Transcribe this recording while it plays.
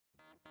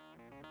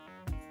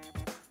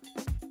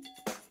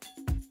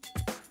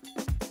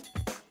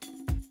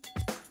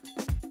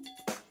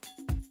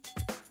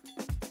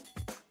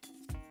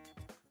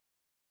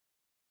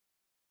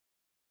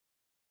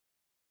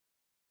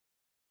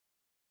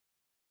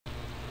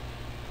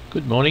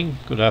Good morning,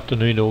 good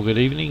afternoon or good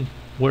evening,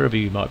 wherever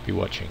you might be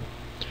watching.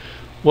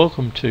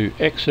 Welcome to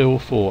Excel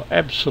for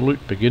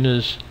Absolute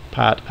Beginners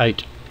Part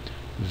 8,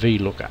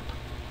 VLOOKUP.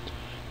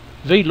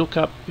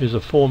 VLOOKUP is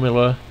a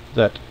formula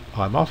that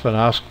I'm often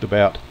asked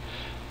about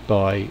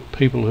by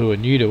people who are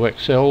new to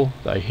Excel.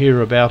 They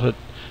hear about it,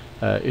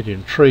 it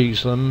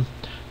intrigues them,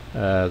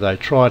 they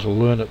try to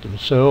learn it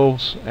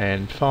themselves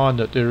and find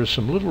that there are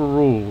some little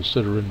rules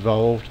that are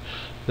involved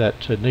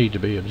that need to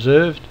be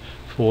observed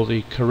for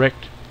the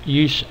correct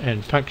use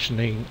and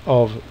functioning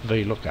of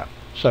VLOOKUP.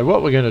 So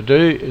what we're going to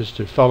do is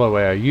to follow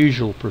our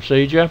usual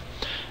procedure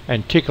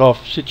and tick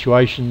off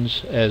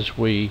situations as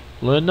we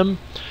learn them.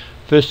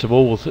 First of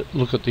all, we'll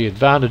look at the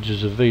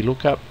advantages of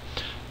VLOOKUP,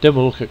 then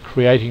we'll look at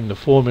creating the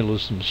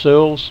formulas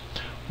themselves,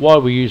 why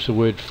we use the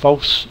word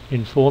false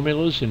in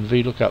formulas, in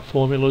VLOOKUP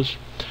formulas,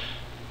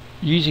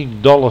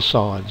 using dollar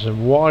signs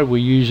and why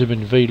we use them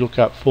in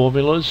VLOOKUP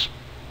formulas,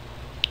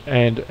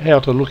 and how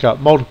to look up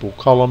multiple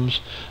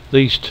columns.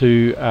 These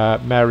two are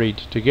married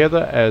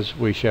together, as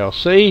we shall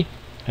see,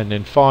 and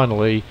then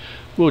finally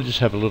we'll just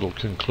have a little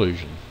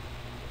conclusion.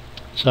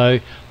 So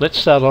let's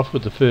start off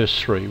with the first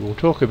three. We'll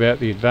talk about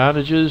the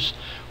advantages,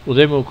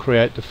 then we'll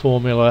create the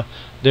formula,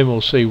 then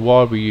we'll see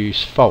why we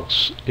use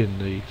false in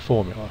the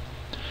formula.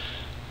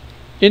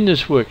 In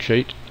this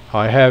worksheet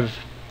I have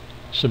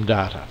some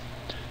data,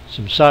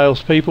 some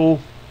salespeople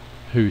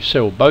who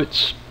sell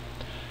boats,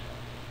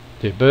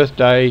 their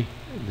birthday,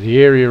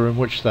 the area in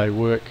which they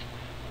work,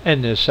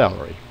 and their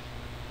salary.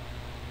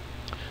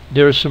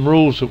 There are some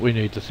rules that we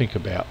need to think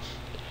about.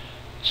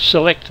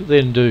 Select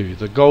then do,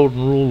 the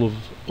golden rule of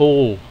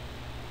all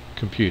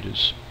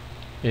computers.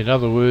 In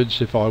other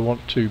words, if I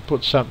want to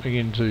put something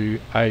into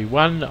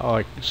A1,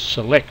 I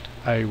select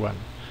A1,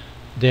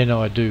 then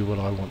I do what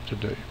I want to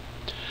do.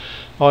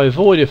 I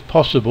avoid, if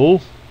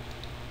possible,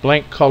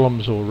 blank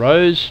columns or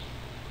rows.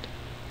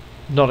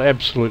 Not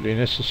absolutely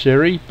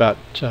necessary, but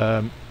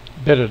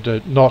better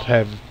to not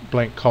have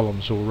blank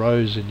columns or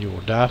rows in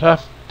your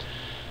data.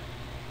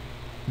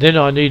 Then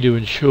I need to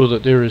ensure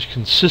that there is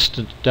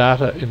consistent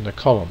data in the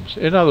columns.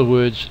 In other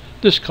words,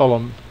 this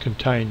column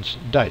contains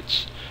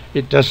dates.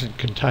 It doesn't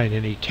contain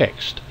any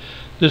text.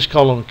 This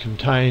column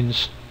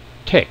contains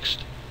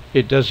text.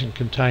 It doesn't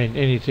contain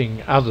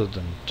anything other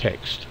than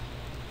text,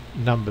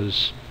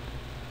 numbers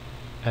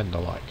and the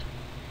like.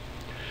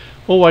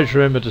 Always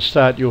remember to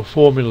start your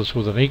formulas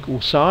with an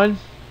equal sign,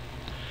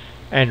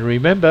 and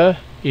remember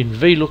in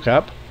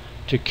VLOOKUP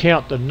to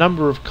count the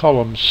number of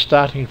columns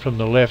starting from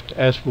the left,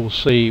 as we'll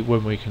see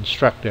when we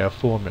construct our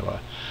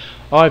formula.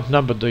 I've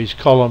numbered these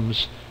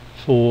columns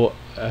for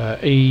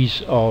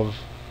ease of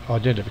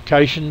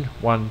identification,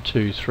 1,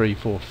 2, 3,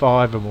 4,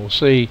 5, and we'll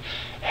see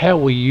how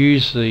we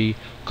use the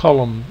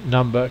column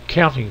number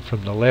counting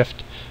from the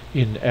left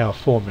in our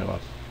formula.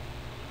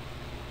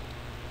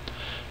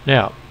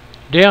 Now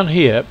down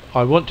here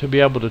I want to be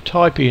able to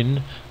type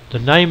in the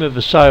name of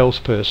a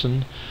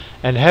salesperson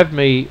and have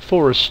me,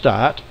 for a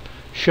start,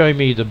 show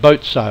me the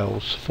boat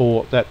sales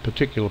for that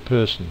particular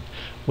person.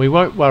 We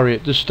won't worry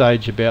at this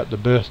stage about the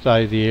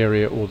birthday, the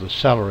area or the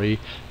salary,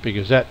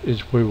 because that is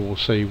where we'll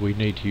see we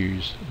need to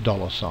use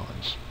dollar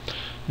signs.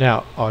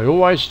 Now I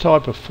always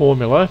type a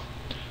formula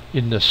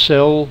in the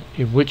cell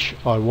in which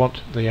I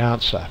want the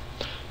answer.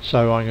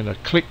 So I'm going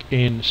to click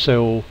in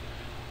cell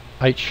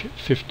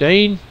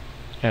H15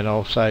 and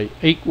I'll say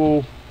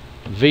equal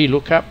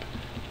VLOOKUP.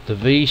 The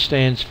V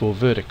stands for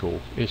vertical.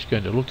 It's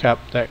going to look up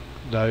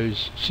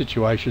those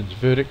situations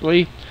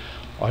vertically.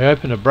 I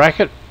open a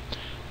bracket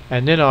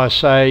and then I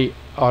say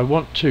I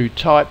want to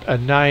type a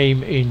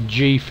name in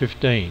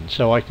G15.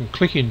 So I can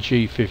click in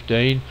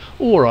G15,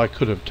 or I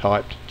could have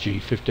typed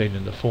G15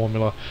 in the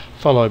formula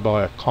followed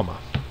by a comma.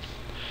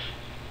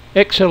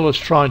 Excel is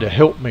trying to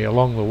help me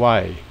along the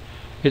way.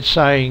 It's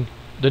saying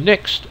the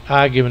next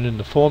argument in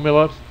the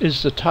formula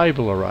is the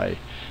table array.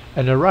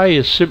 An array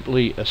is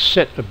simply a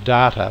set of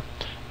data,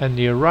 and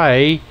the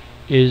array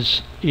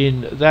is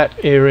in that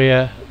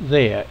area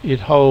there.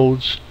 It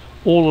holds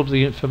all of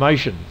the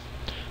information.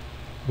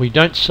 We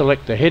don't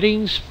select the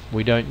headings,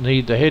 we don't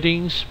need the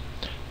headings,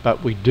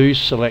 but we do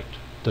select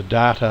the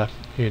data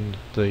in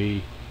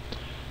the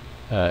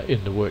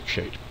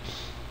worksheet.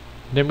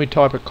 Then we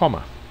type a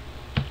comma.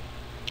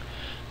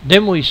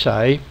 Then we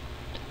say,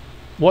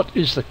 what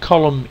is the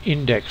column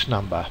index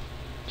number?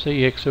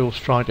 See, Excel's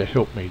trying to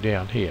help me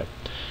down here.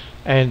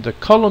 And the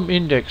column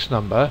index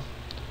number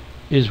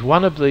is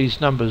one of these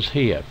numbers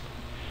here.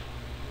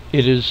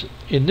 It is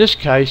in this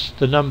case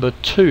the number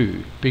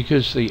 2,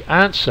 because the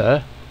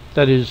answer,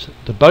 that is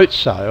the boat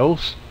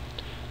sales,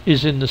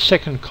 is in the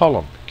second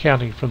column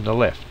counting from the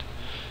left.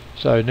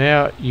 So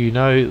now you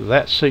know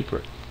that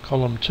secret.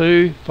 Column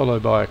 2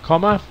 followed by a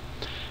comma,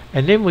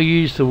 and then we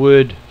use the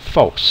word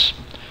false,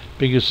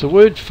 because the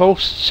word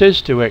false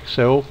says to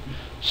Excel,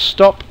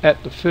 stop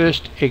at the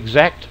first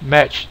exact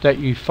match that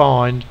you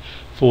find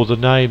for the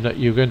name that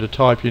you're going to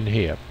type in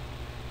here.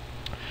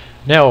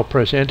 Now I'll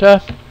press enter,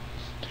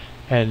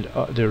 and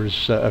there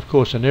is of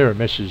course an error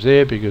message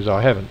there because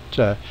I haven't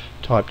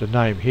typed a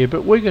name here,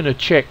 but we're going to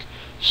check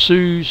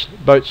Sue's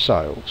boat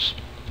sales.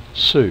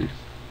 Sue.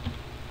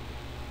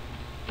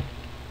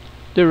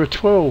 There are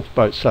 12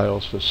 boat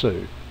sales for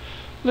Sue.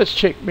 Let's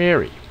check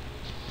Mary.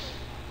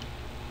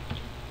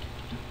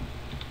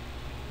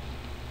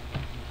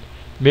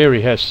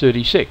 Mary has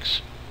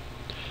 36.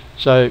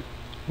 So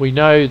we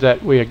know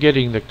that we are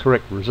getting the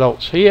correct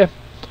results here.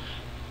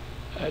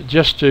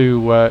 Just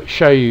to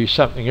show you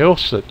something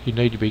else that you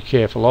need to be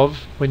careful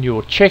of, when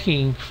you're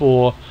checking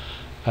for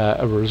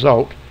a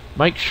result,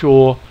 make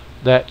sure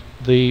that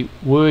the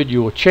word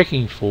you're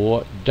checking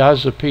for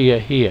does appear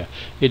here.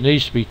 It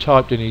needs to be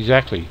typed in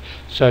exactly.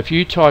 So if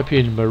you type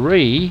in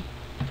Marie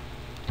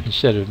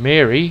instead of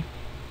Mary,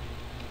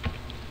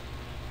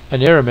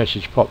 an error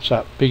message pops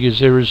up because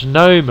there is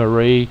no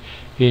Marie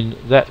in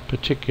that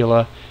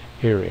particular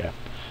area.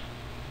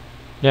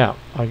 Now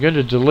I'm going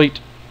to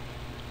delete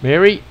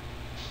Mary,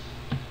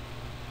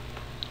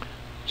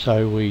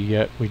 so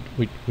we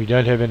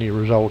don't have any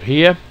result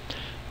here.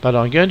 But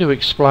I'm going to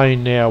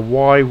explain now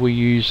why we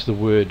use the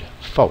word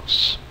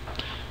false.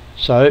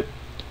 So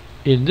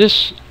in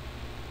this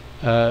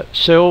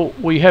cell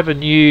we have a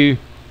new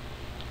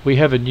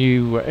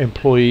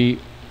employee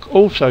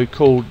also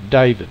called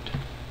David.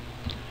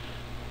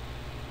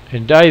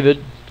 And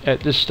David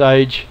at this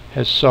stage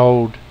has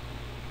sold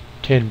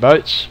 10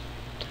 boats.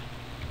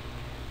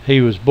 He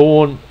was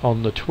born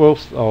on the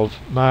 12th of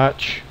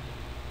March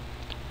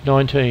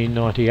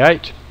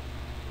 1998.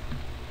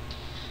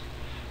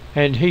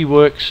 And he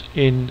works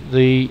in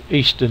the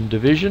Eastern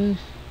Division,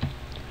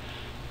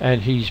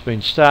 and he's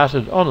been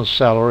started on a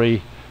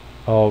salary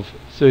of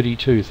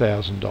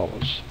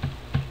 $32,000.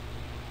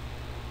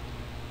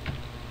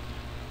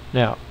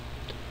 Now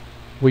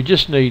we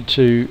just need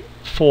to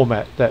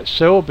format that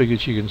cell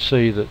because you can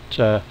see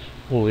that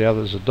all the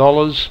others are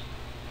dollars.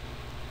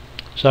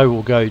 So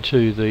we'll go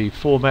to the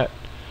format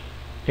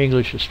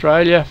English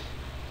Australia.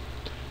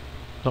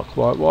 Not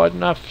quite wide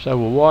enough, so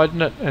we'll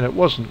widen it, and it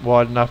wasn't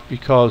wide enough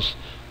because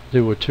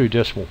there were 2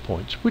 decimal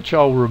points, which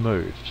I'll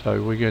remove.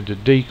 So we're going to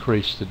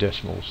decrease the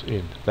decimals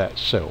in that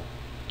cell.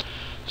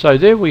 So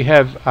there we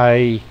have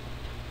a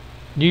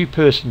new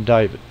person,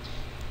 David.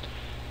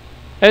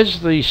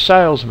 As the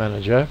sales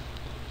manager,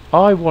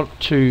 I want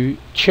to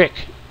check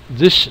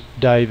this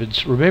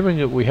David's, remembering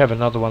that we have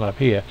another one up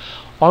here,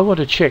 I want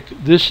to check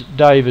this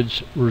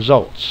David's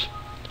results.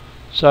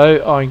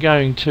 So I'm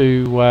going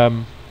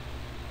to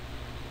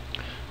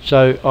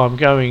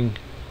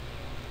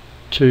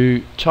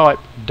type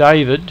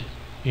David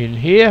in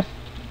here,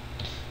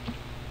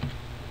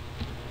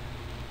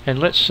 and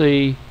let's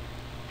see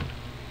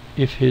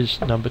if his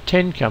number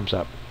 10 comes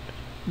up.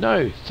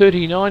 No,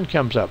 39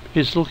 comes up.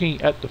 It's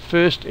looking at the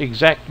first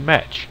exact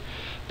match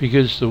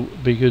because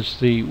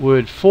the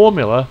word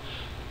formula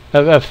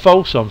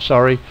false, I'm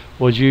sorry,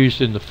 was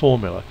used in the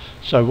formula.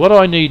 So what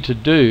I need to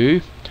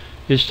do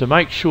is to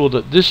make sure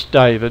that this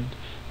David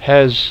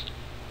has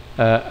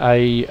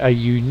a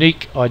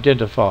unique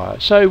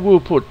identifier. So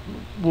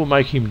we'll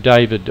make him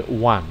David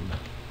 1.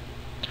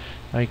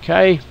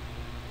 Okay,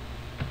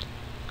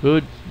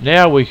 good.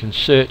 Now we can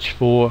search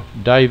for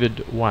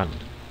David 1.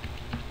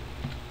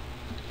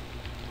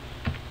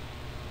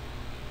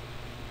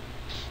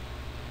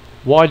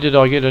 Why did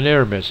I get an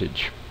error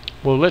message?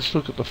 Well, let's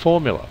look at the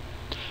formula.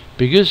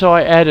 Because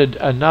I added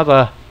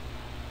another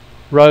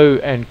row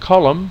and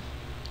column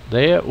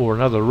there, or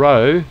another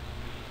row,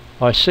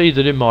 I see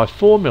that in my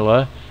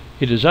formula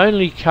it is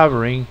only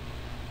covering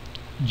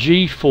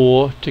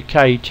G4 to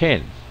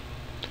K10.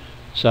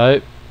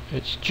 So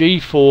it's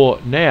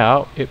G4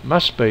 now, it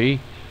must be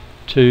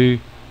to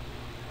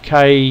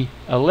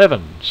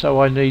K11.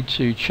 So I need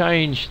to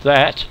change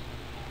that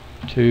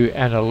to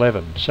an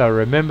 11. So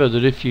remember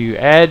that if you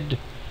add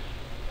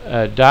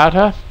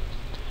data,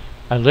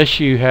 unless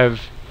you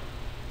have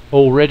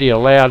already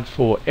allowed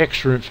for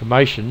extra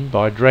information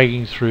by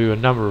dragging through a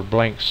number of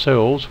blank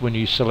cells when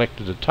you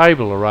selected a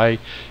table array,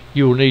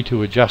 you will need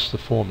to adjust the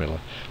formula.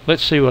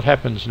 Let's see what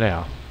happens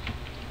now.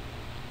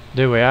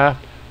 There we are,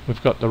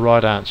 we've got the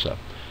right answer.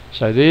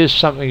 So there's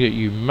something that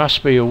you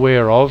must be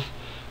aware of,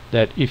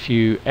 that if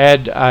you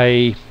add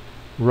a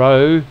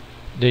row,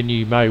 then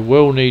you may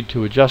well need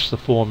to adjust the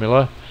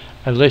formula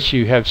unless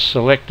you have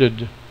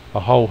selected a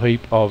whole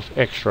heap of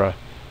extra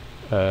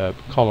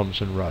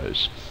columns and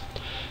rows.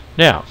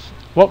 Now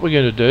what we're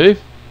going to do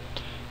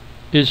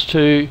is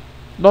to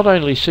not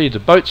only see the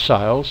boat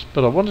sales,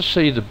 but I want to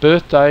see the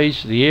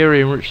birthdays, the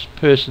area in which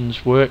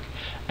persons work,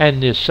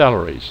 and their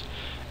salaries.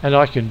 And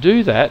I can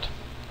do that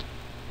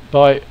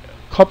by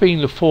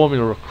copying the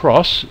formula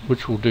across,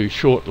 which we'll do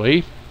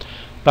shortly.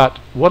 But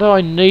what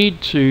I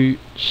need to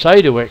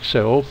say to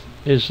Excel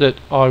is that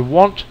I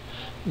want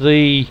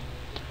the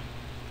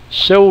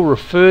cell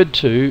referred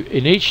to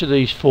in each of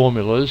these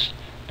formulas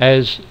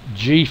as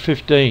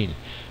G15,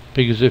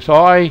 because if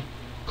I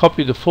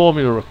copy the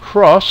formula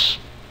across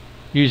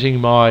using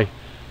my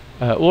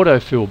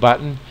autofill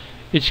button,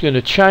 it's going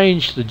to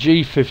change the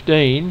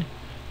G15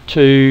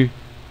 to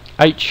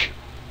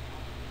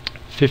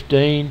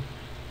H15,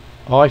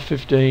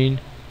 I15,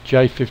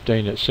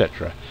 J15,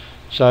 etc.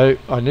 So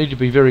I need to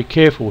be very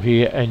careful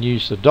here and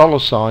use the dollar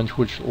signs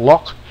which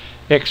lock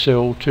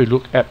Excel to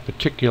look at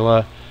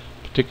particular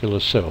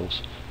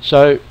cells.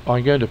 So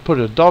I'm going to put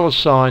a dollar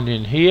sign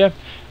in here,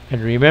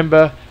 and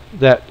remember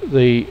that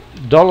the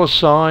dollar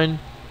sign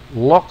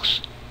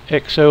locks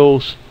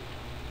Excel's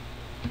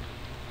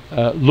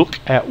look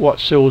at what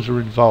cells are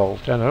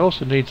involved, and I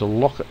also need to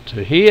lock it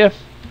to here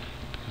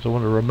because I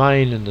want to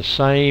remain in the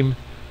same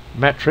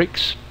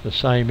matrix, the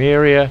same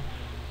area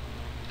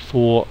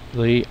for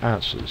the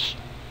answers.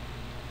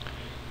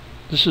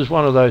 This is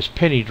one of those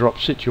penny drop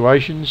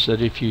situations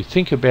that if you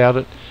think about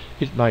it,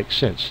 it makes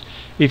sense.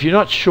 If you're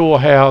not sure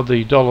how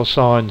the dollar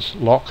signs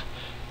lock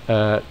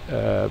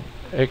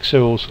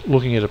Excel's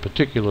looking at a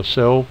particular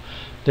cell,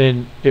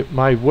 then it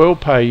may well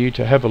pay you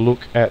to have a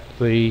look at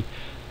the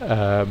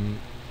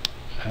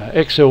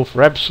Excel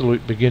for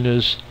Absolute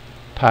Beginners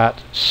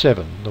Part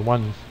 7, the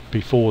one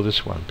before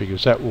this one,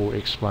 because that will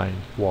explain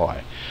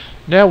why.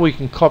 Now we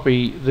can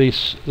copy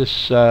this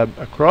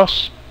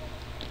across,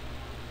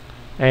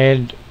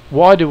 and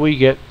why do we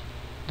get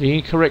the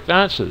incorrect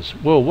answers?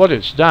 Well, what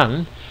it's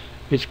done,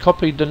 it's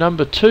copied the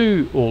number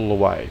 2 all the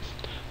way.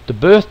 The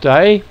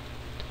birthday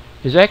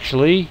is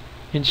actually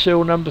in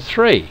cell number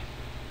 3,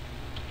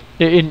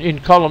 in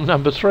column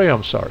number 3,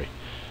 I'm sorry.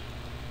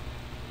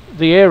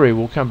 The area,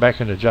 we'll come back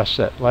and adjust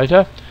that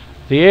later.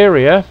 The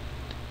area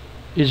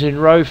is in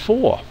row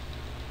 4,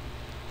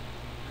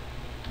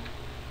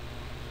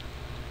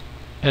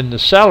 and the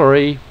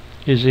salary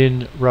is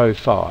in row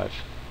 5.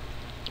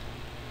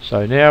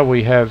 So now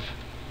we have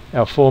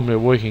our formula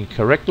working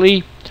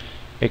correctly,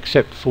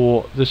 except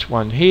for this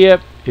one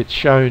here. It's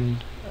shown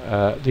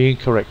the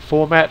incorrect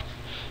format,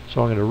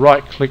 so I'm going to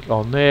right click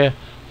on there,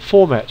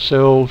 format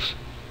cells,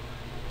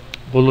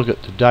 we'll look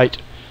at the date,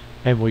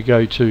 and we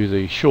go to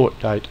the short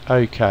date,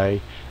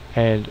 OK,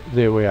 and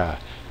there we are.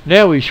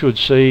 Now we should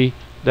see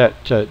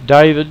that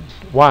David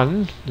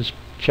 1, this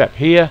chap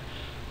here,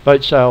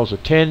 boat sales are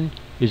 10,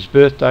 his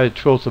birthday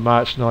 12th of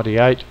March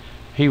 98,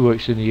 he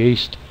works in the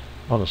East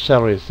on a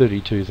salary of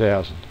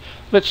 32,000.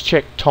 Let's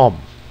check Tom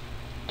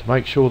to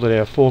make sure that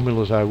our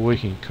formulas are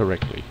working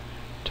correctly.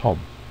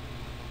 Tom,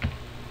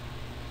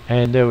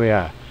 and there we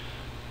are.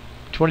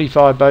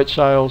 25 boat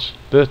sales,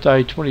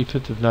 birthday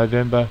 25th of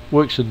November,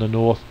 works in the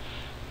North,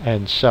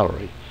 and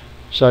salary.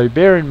 So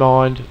bear in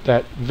mind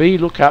that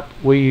VLOOKUP,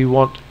 where you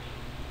want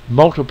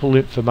multiple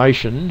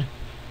information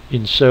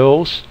in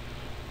cells,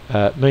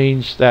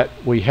 means that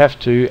we have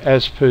to,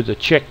 as per the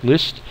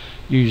checklist,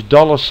 use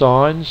dollar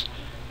signs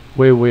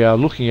where we are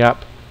looking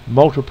up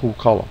multiple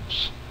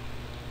columns.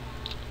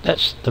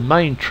 That's the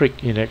main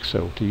trick in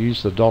Excel, to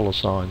use the dollar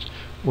signs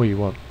where you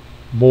want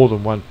more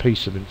than one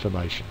piece of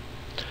information.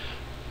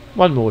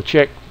 One more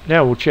check.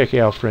 Now we'll check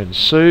our friend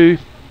Sue.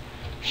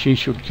 She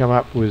should come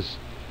up with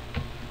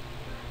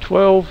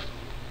 12,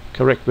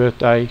 correct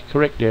birthday,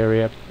 correct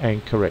area,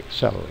 and correct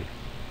salary.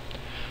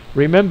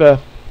 Remember,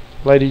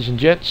 ladies and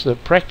gents,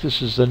 that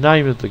practice is the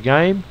name of the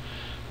game.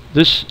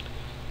 This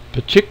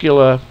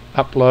particular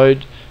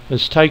upload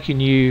has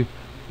taken you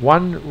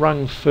one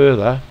rung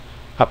further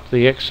up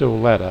the Excel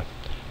ladder.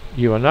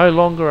 You are no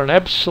longer an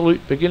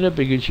absolute beginner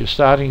because you're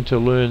starting to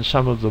learn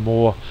some of the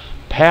more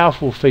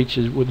powerful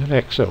features within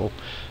Excel,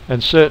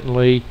 and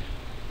certainly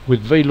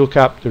with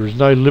VLOOKUP there is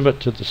no limit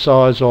to the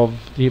size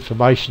of the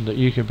information that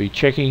you can be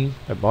checking.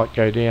 It might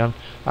go down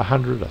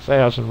 100,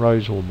 1,000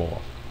 rows or more,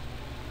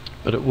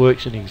 but it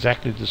works in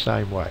exactly the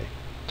same way.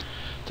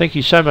 Thank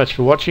you so much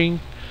for watching.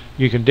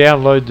 You can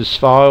download this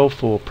file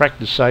for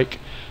practice sake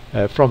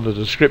from the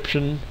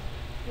description,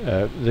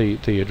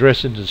 the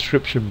address in the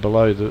description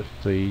below the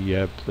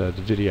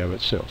video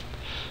itself.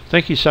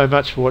 Thank you so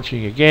much for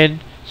watching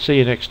again. See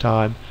you next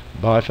time.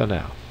 Bye for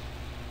now.